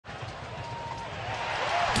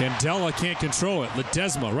Candela can't control it.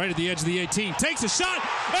 Ledesma right at the edge of the 18. Takes a shot,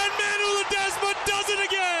 and Manu Ledesma does it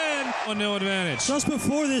again! 1-0 advantage. Just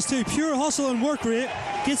before this too, pure hustle and work rate.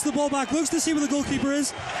 Gets the ball back, looks to see where the goalkeeper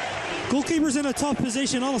is. Goalkeeper's in a tough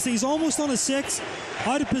position, honestly. He's almost on a 6.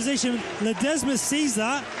 Out of position. Ledesma sees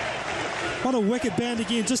that. What a wicked bend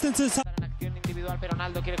again, just into the top. Acción individual, pero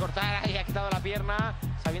Ronaldo quiere cortar y ha quitado la pierna,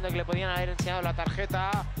 sabiendo que le podían haber enseñado la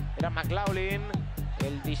tarjeta. Era McLaughlin.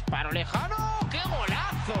 El disparo lejano. ¡Qué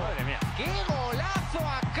golazo! ¡Madre mía! ¡Qué golazo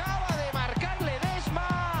acaba de marcar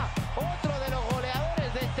Ledesma! Otro de los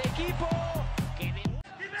goleadores de este equipo.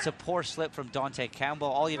 It's a poor slip from Dante Campbell.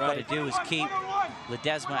 All you've got to do is keep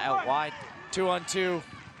Ledesma out wide. 2-on-2.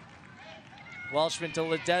 Welshman to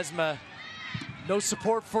Ledesma. No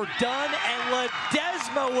support for Dunn, and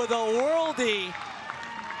Ledesma with a worldie.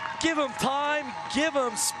 Give him time, give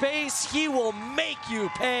him space. He will make you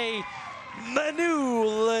pay. Manu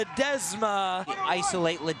Ledesma.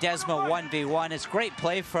 Isolate Ledesma 1v1. It's great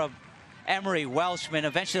play from Emery Welshman.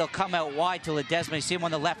 Eventually they'll come out wide to Ledesma. You see him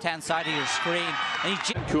on the left-hand side of your screen. And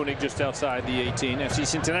Koenig just outside the 18. FC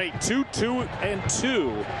Cincinnati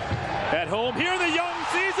 2-2-2 at home. Here in the young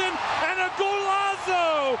season, and a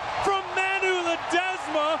golazo from Manu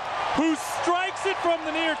Ledesma, who strikes it from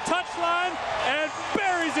the near touchline and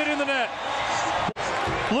buries it in the net.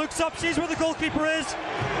 Looks up, sees where the goalkeeper is.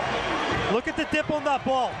 Look at the dip on that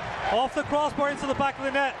ball. Off the crossbar into the back of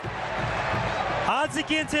the net. Adds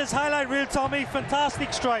again to his highlight reel, Tommy.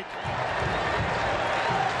 Fantastic strike.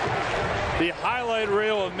 The highlight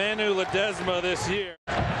reel of Manu Ledesma this year.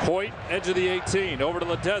 Hoyt, edge of the 18, over to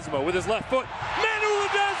Ledesma with his left foot. Manu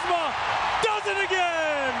Ledesma does it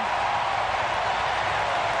again!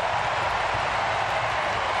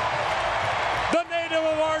 The native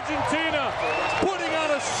of Argentina putting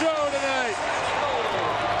on a show tonight.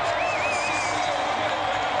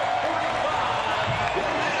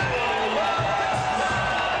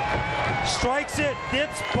 Strikes it,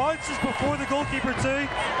 dips, bounces before the goalkeeper too.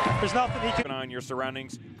 There's nothing he can... On your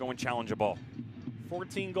surroundings, go and challenge a ball.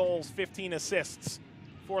 14 goals, 15 assists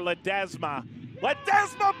for Ledesma.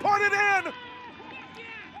 Ledesma put it in!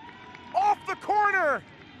 Off the corner!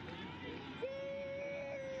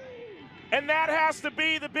 And that has to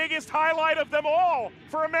be the biggest highlight of them all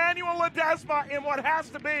for Emmanuel Ledesma in what has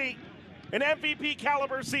to be an MVP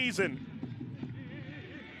caliber season.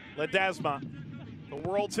 Ledesma, the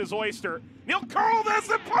world's his oyster. He'll curl this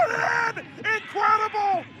and put it in!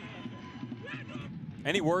 Incredible!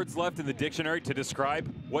 Any words left in the dictionary to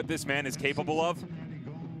describe what this man is capable of?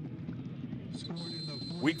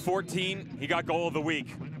 Week 14, he got goal of the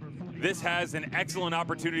week. This has an excellent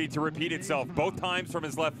opportunity to repeat itself, both times from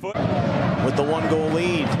his left foot. With the 1-goal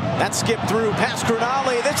lead, that skip through past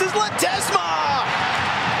Granale. This is Ledesma!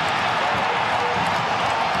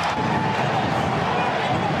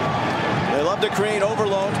 They love to create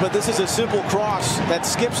overloads, but this is a simple cross that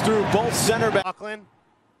skips through both center backs. Auckland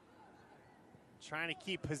trying to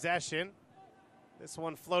keep possession. This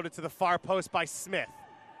one floated to the far post by Smith.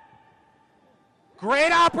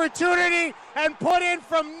 Great opportunity and put in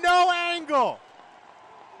from no angle.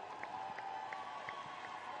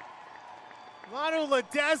 Manu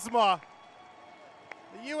Ledesma,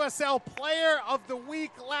 the USL Player of the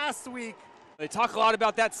Week last week. They talk a lot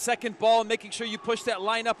about that second ball and making sure you push that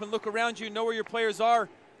line up and look around you, know where your players are.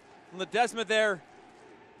 And Ledesma there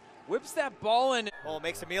whips that ball in. Oh,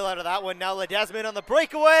 makes a meal out of that one. Now Ledesma on the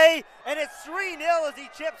breakaway, and it's 3-0 as he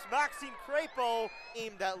chips Maxime Crepeau.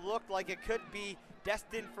 Team that looked like it could be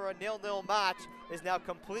destined for a 0-0 match is now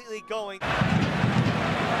completely going.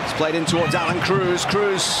 It's played in towards Alan Cruz.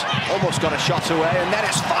 Cruz almost got a shot away, and then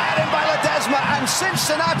it's fired in by Ledesma, and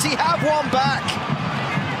Cincinnati have one back.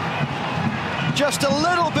 Just a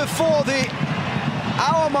little before the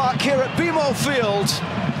hour mark here at BMO Field,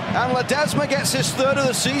 and Ledesma gets his 3rd of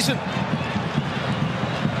the season.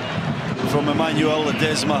 From Emmanuel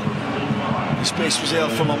Ledesma, the space was there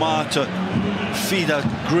for Lamar to feed a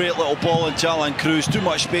great little ball into Alan Cruz. Too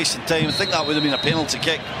much space and time. I think that would have been a penalty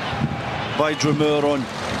kick by Drumur on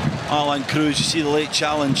Alan Cruz. You see the late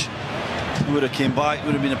challenge. He would have came back,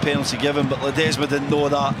 would have been a penalty given, but Ledesma didn't know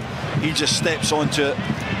that. He just steps onto it,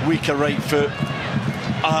 weaker right foot,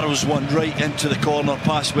 arrows one right into the corner,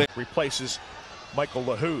 pass away. Replaces Michael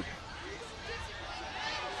Lahoud.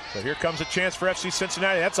 So here comes a chance for FC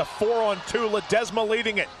Cincinnati. That's a 4-on-2, Ledesma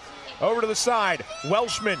leading it. Over to the side,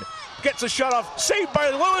 Welshman gets a shot off, saved by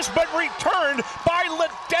Lewis, but returned by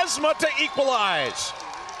Ledesma to equalize.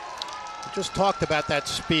 We just talked about that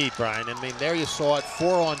speed, Brian. I mean, there you saw it,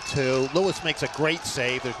 4-on-2. Lewis makes a great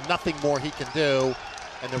save. There's nothing more he can do.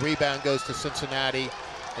 And the rebound goes to Cincinnati.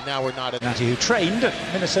 And now we're not at... Who trained at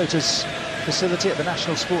Minnesota's facility at the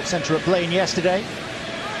National Sports Centre at Blaine yesterday.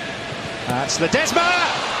 That's Ledesma,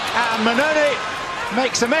 and Manone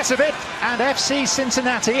makes a mess of it, and FC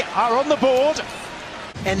Cincinnati are on the board.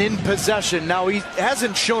 And in possession. Now, he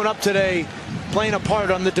hasn't shown up today playing a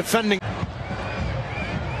part on the defending.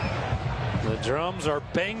 The drums are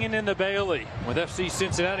banging into Bailey with FC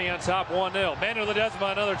Cincinnati on top 1-0. Manu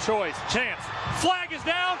Ledesma, another choice. Chance. Flag is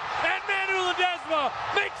down, and Manu Ledesma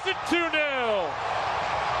makes it 2-0.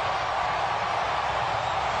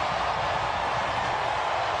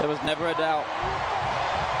 There was never a doubt.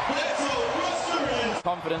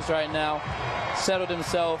 Confidence right now. Settled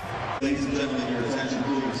himself. Ladies and gentlemen, your attention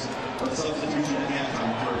please. A substitution at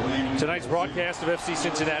halftime for Blaine. Tonight's broadcast of FC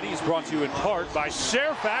Cincinnati is brought to you in part by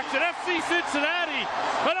Sharefax and FC Cincinnati.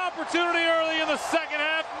 An opportunity early in the second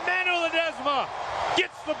half. Manu Ledesma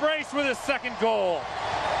gets the brace with his second goal.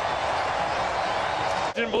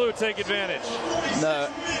 In blue take advantage. No.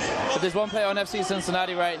 But there's one player on FC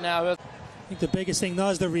Cincinnati right now who has... I think the biggest thing now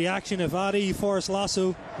is the reaction of Adi Forrest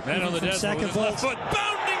Lasso. Manu Ledesma second with his left foot.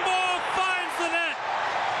 Bounding ball finds the net.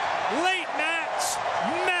 Late match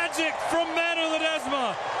magic from Manu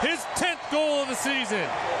Ledesma. His 10th goal of the season.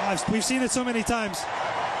 We've seen it so many times.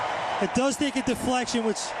 It does take a deflection,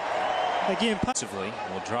 which, again... Passively,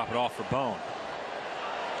 we'll drop it off for Bone.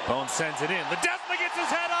 Bone sends it in. Ledesma gets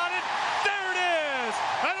his head on it. There it is.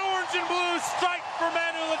 An orange and blue strike for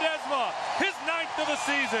Manu Ledesma. His 9th of the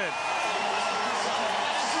season.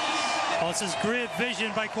 Well, this is great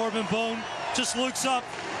vision by Corbin Bone. Just looks up,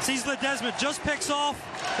 sees Ledesma, just picks off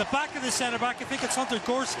the back of the center back. I think it's Hunter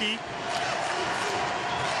Gorski.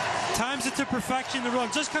 Times it to perfection, the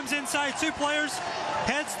run. Just comes inside, two players,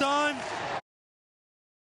 heads down,